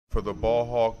For the Ball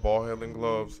Hawk ball handling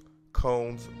gloves,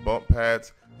 cones, bump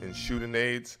pads, and shooting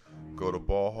aids, go to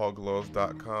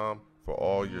ballhawkgloves.com for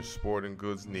all your sporting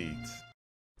goods needs.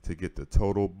 To get the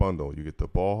total bundle, you get the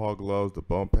Ball Hawk gloves, the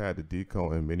bump pad, the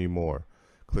decone, and many more.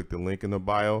 Click the link in the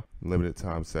bio, limited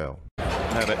time sale.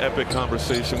 Had an epic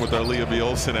conversation with Arlia B.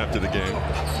 Olsen after the game.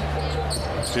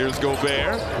 Here's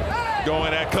Gobert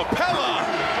going at Capella.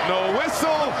 No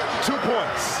whistle, 2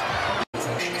 points.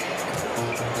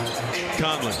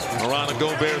 Conley around a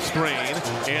Gobert screen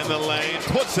in the lane,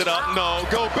 puts it up. No,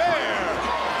 Gobert,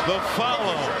 the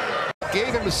follow.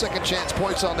 Gave him a second chance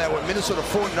points on that one. Minnesota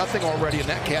 4-0 already in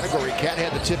that category. Cat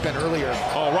had the tip in earlier.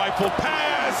 Oh, rifle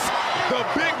pass. The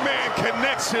big man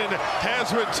connection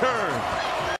has returned.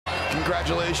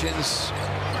 Congratulations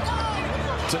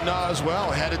to Na as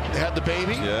well. Had the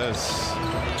baby. Yes.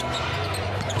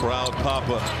 Proud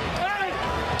papa.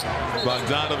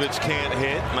 Bogdanovich can't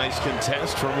hit. Nice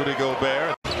contest from Rudy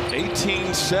Gobert.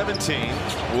 18-17.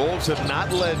 Wolves have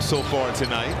not led so far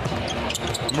tonight.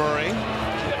 Murray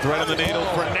threading the needle.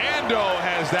 Fernando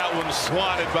has that one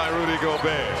swatted by Rudy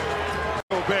Gobert.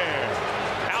 Gobert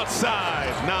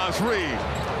outside. Naz Reid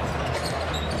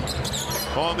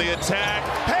on the attack.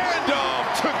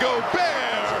 Handoff to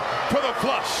Gobert for the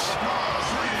flush.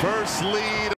 First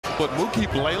lead. But Mookie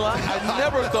Blaylock, I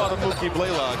never thought of Mookie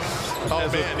Blaylock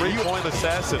as a three-point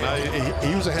assassin.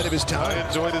 He was ahead of his time. I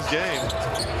enjoyed his game.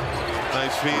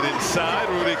 Nice feed inside.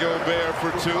 Rudy Gobert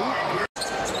for 2.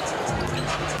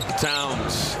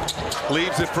 Towns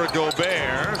leaves it for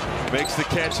Gobert. Makes the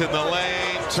catch in the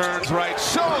lane. Turns right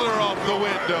shoulder off the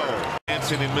window.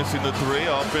 Anthony missing the 3.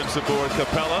 Offensive board.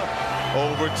 Capella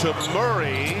over to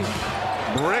Murray.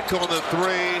 Brick on the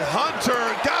 3. Hunter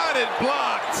got it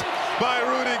blocked by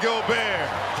Rudy Gobert.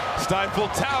 Stifle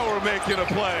Tower making a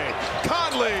play.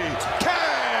 Conley,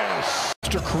 cash.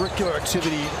 Extracurricular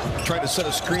activity, trying to set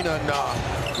a screen on Na.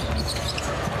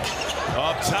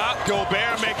 Up top,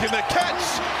 Gobert making the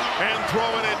catch and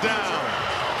throwing it down.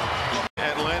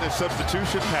 Atlanta's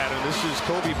substitution pattern. This is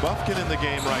Kobe Buffkin in the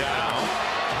game right now.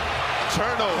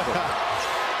 Turnover.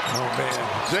 Oh man.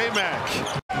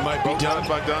 J-Mac Might be done.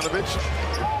 Bogdanovich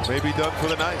may be done for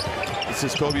the night. This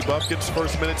is Kobe Buffkin's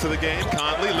first minutes of the game.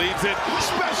 Conley leads it.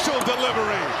 Special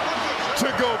delivery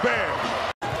to Gobert.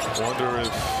 Wonder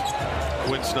if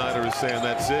Quinn Snyder is saying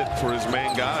that's it for his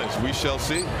main guys. We shall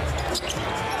see.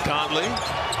 Conley,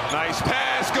 nice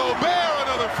pass. Gobert,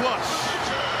 another flush.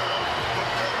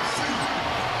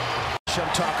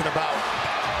 I'm talking about.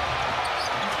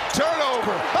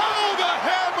 Turnover. Oh, the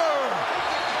hammer.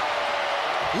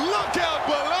 Look out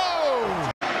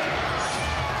below.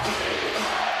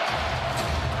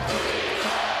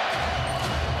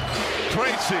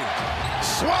 Tracy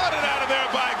swatted out of there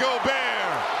by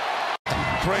Gobert.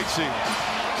 Tracy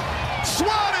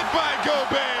swatted by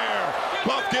Gobert.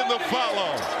 Buffkin the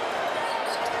follow.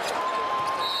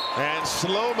 And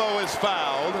slow-mo is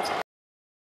fouled.